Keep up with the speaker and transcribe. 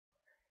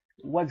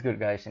What's good,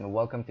 guys, and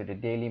welcome to the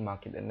daily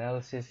market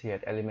analysis here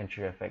at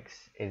ElementaryFX.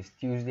 It's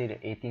Tuesday the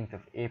 18th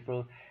of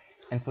April,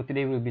 and for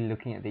today we'll be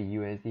looking at the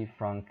USD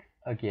franc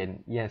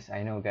again. Yes,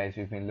 I know, guys,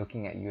 we've been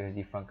looking at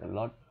USD franc a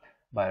lot,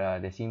 but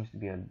there seems to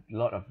be a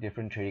lot of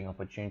different trading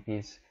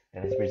opportunities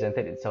that has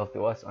presented itself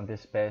to us on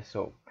this pair.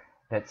 So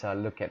let's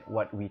look at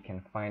what we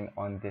can find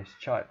on this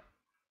chart.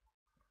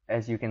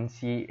 As you can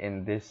see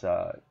in this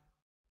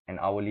an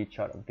hourly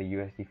chart of the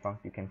USD franc,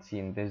 you can see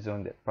in this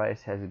zone that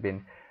price has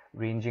been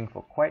ranging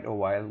for quite a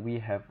while. We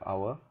have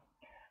our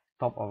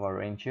top of our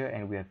range here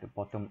and we have the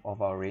bottom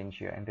of our range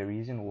here, and the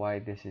reason why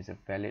this is a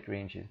valid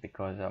range is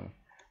because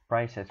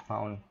price has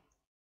found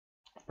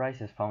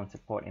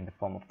support in the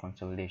form of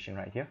consolidation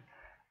right here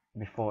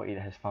before it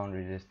has found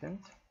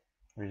resistance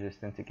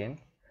again,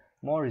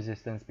 more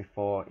resistance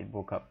before it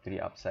broke up to the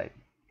upside.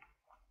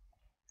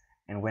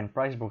 And when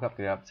price broke up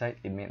to the upside,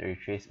 it made a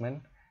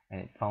retracement and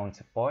it found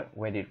support.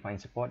 Where did it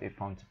find support? It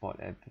found support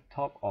at the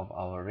top of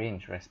our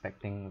range,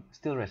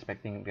 still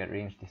respecting that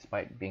range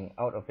despite being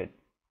out of it,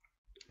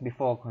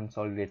 before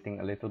consolidating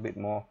a little bit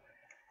more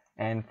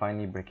and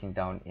finally breaking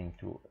down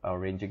into our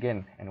range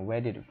again. And where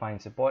did it find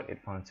support?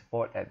 It found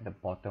support at the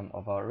bottom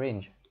of our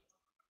range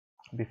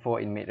before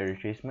it made a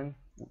retracement.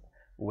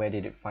 Where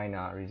did it find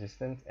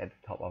resistance? At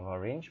the top of our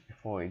range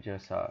before it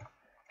just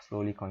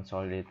slowly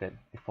consolidated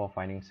before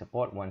finding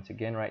support once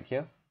again right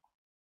here.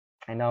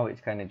 And now it's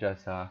kind of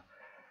just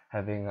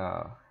having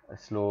a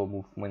slow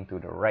movement to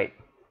the right.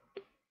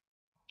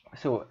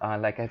 So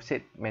like I've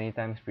said many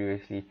times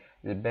previously,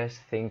 the best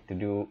thing to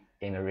do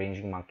in a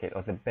ranging market,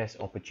 or the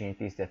best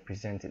opportunities that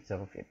presents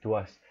itself to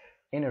us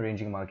in a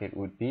ranging market,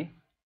 would be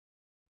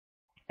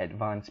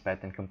advanced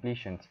pattern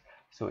completions.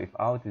 So if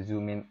I were to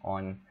zoom in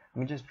on,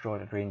 let me just draw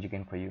that range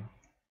again for you.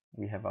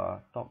 We have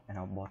our top and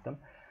our bottom.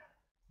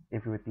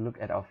 If we were to look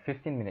at our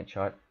 15-minute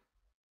chart,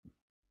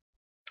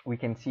 we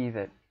can see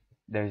that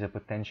there is a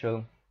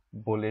potential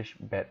bullish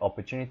bet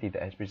opportunity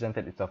that has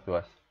presented itself to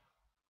us.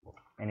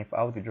 And if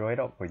I were to draw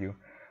it out for you,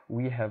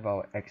 we have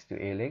our X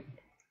to A leg,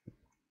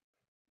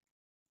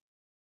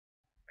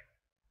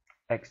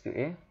 X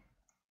to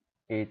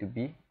A to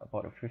B,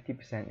 about a 50%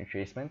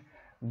 retracement,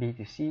 B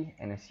to C,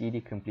 and a CD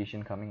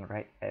completion coming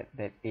right at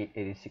that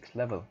 886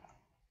 level.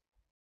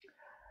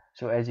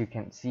 So as you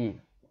can see,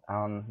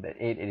 that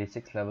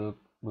 886 level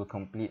will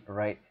complete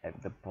right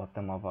at the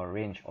bottom of our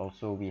range.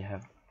 Also, we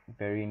have a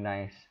very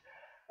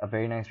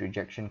nice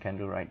rejection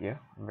candle right here,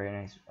 very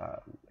nice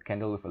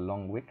candle with a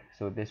long wick.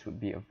 So this would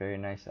be a very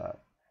nice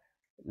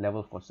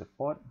level for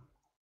support.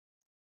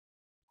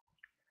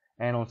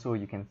 And also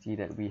you can see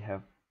that we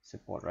have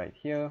support right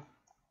here.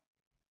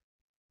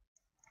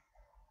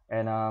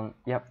 And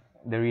yep,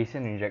 the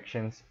recent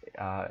rejections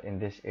in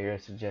this area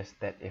suggest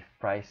that if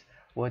price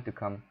were to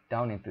come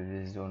down into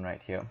this zone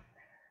right here,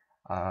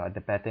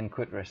 the pattern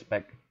could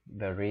respect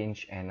the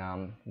range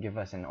and give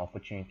us an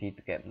opportunity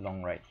to get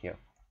long right here.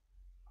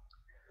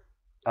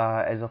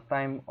 As of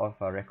time of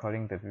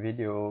recording the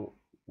video,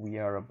 we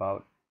are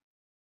about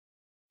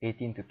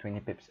 18 to 20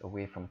 pips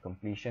away from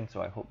completion,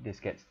 so I hope this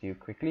gets to you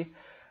quickly.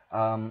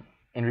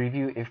 In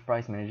review, if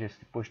price manages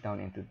to push down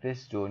into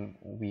this zone,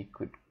 we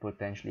could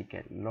potentially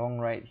get long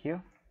right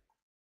here.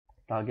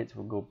 Targets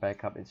will go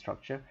back up in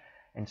structure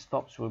and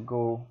stops will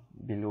go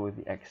below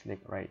the X leg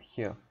right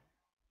here.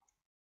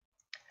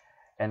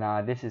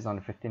 And this is on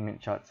the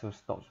 15-minute chart, so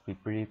stops will be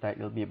pretty tight.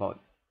 It'll be about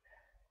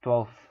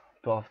 12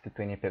 to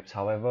 20 pips.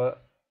 However,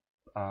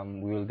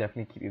 we will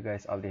definitely keep you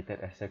guys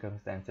updated as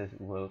circumstances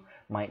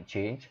might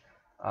change.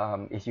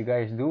 If you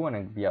guys do want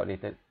to be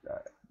updated,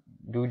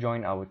 do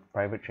join our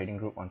private trading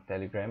group on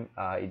Telegram.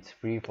 It's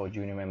free for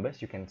junior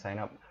members. You can sign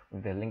up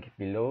with the link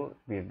below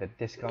with the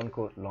discount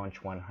code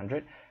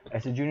launch100.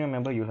 As a junior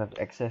member, you'll have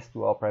access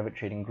to our private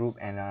trading group,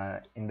 and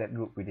in that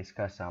group we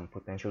discuss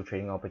potential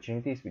trading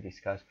opportunities, we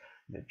discuss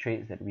the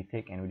trades that we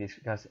take, and we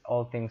discuss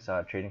all things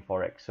trading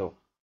Forex. So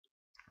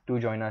do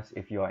join us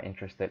if you are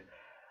interested.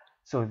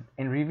 So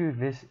in review,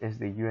 this is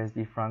the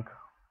USD franc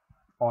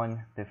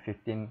on the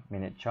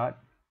 15-minute chart.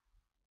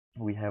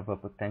 We have a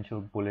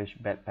potential bullish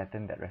bet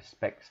pattern that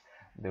respects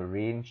the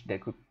range,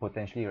 that could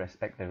potentially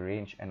respect the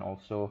range and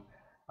also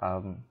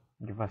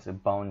give us a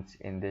bounce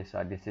in this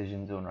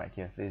decision zone right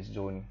here, this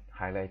zone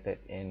highlighted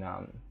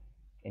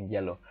in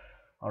yellow.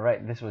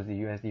 Alright, this was the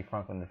USD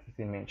franc on the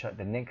 15-minute chart.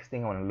 The next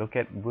thing I want to look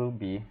at will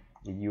be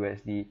the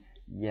USD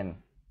yen.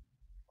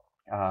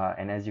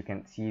 And as you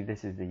can see,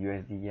 this is the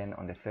USD yen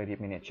on the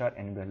 30-minute chart,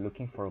 and we're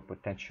looking for a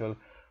potential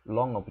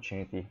long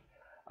opportunity.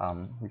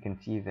 We can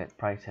see that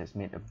price has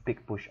made a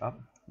big push up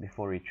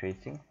before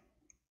retracing,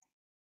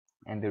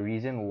 and the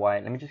reason why,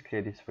 let me just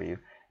clear this for you,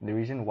 the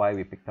reason why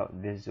we picked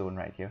out this zone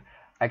right here,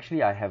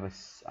 actually I have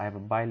a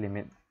buy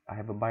limit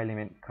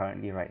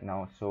currently right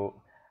now, so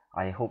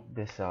I hope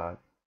this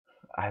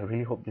I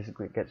really hope this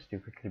gets to you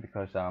quickly,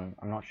 because I'm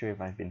not sure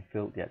if I've been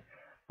filled yet.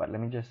 But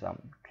let me just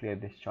clear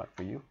this chart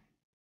for you.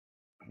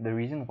 The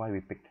reason why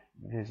we picked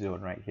this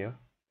zone right here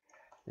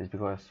is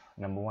because,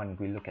 number one,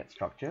 we look at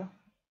structure.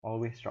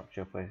 Always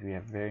structure first. We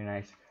have very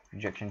nice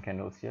rejection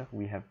candles here.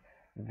 We have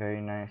very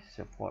nice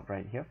support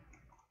right here.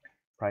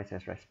 price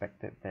has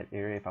respected that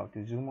area. If I were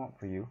to zoom out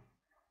for you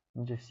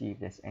and just see if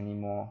there's any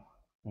more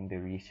in the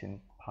recent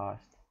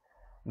past.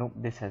 Nope,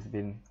 this has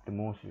been the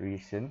most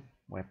recent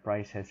where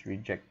price has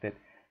rejected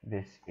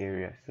this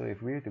area. So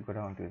if we were to go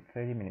down to the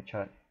 30-minute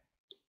chart,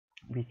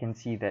 we can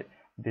see that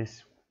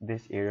this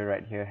area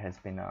right here has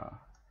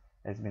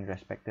been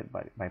respected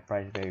by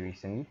price very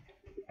recently.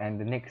 And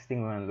the next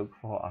thing we want to look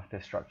for after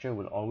structure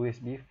will always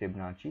be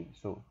Fibonacci.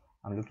 So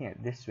I'm looking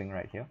at this swing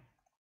right here,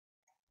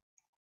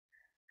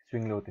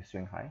 swing low to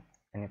swing high,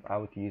 and if I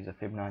were to use a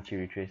Fibonacci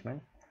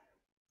retracement,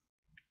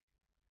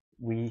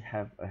 we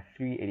have a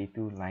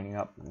 382 lining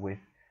up with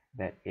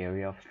that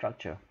area of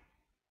structure.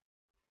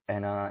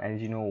 And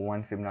as you know,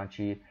 one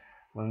Fibonacci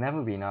will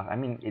never be enough. I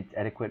mean, it's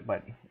adequate,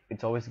 but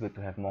it's always good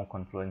to have more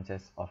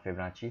confluences of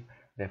Fibonacci.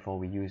 Therefore,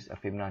 we use a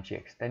Fibonacci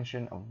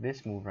extension of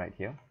this move right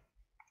here,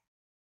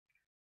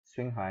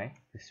 swing high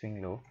to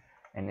swing low.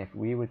 And if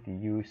we were to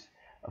use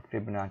a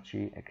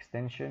Fibonacci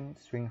extension,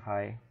 swing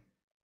high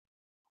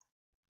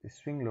to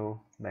swing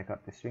low, back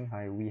up to swing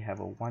high, we have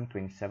a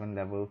 127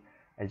 level.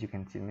 As you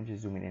can see, let me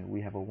just zoom in,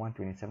 we have a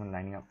 127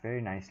 lining up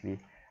very nicely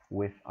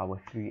with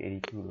our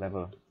 382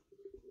 level.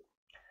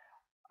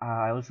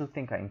 I also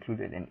think I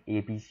included an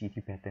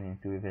ABCD pattern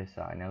into this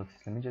analysis.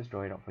 Let me just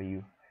draw it out for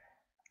you.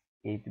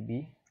 A to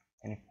B,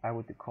 and if I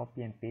were to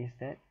copy and paste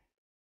that,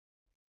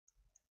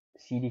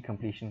 CD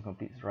completion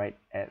completes right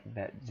at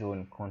that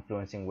zone,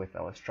 confluencing with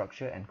our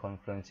structure and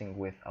confluencing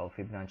with our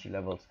Fibonacci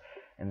levels.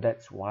 And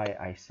that's why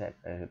I set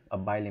a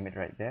buy limit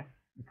right there.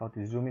 If I were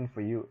to zoom in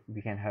for you,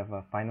 we can have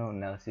a final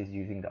analysis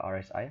using the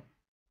RSI.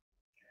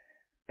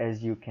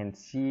 As you can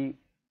see,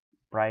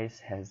 price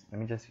has, let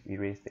me just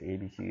erase the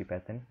ABCD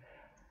pattern.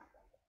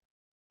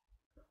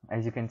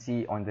 As you can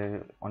see on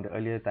the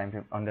earlier time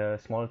frame, on the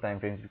smaller time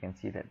frames, we can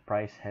see that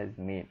price has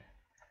made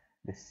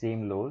the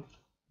same lows.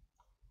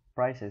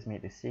 Price has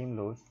made the same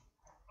lows.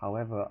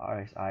 However,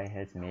 RSI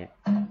has made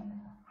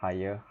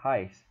higher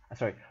highs.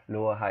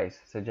 Lower highs,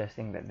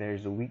 suggesting that there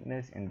is a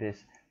weakness in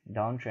this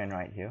downtrend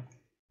right here,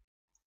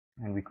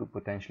 and we could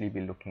potentially be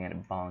looking at a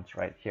bounce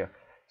right here.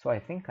 So I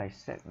think I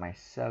set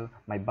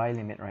my buy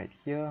limit right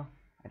here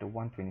at a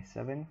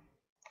 127.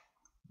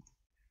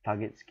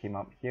 Targets came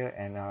up here,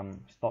 and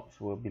stops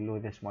were below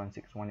this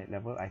 1618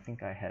 level. I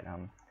think I had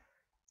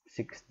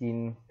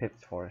 16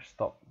 pips for a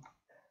stop.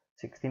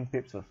 16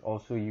 pips was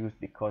also used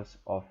because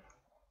of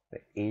the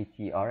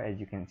ATR. As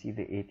you can see,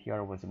 the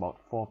ATR was about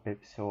 4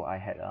 pips, so I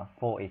had a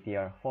 4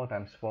 ATR. 4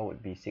 times 4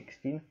 would be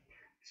 16,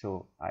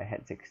 so I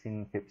had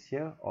 16 pips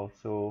here,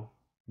 also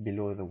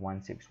below the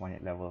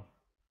 1618 level.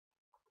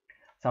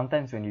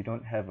 Sometimes when you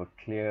don't have a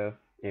clear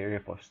area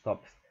for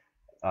stops,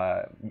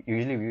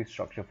 usually we use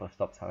structure for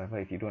stops. However,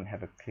 if you don't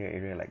have a clear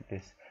area like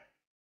this,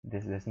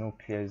 there's no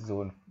clear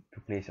zone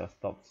to place your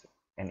stops,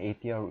 and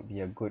ATR would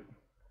be a good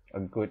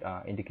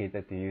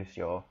indicator to use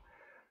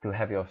to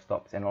have your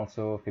stops, and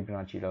also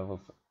Fibonacci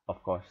levels,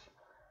 of course.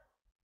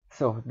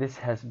 So this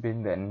has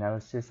been the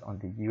analysis on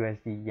the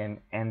USD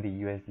yen and the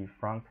USD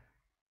franc.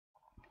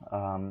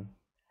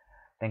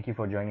 Thank you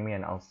for joining me,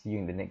 and I'll see you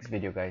in the next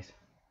video, guys.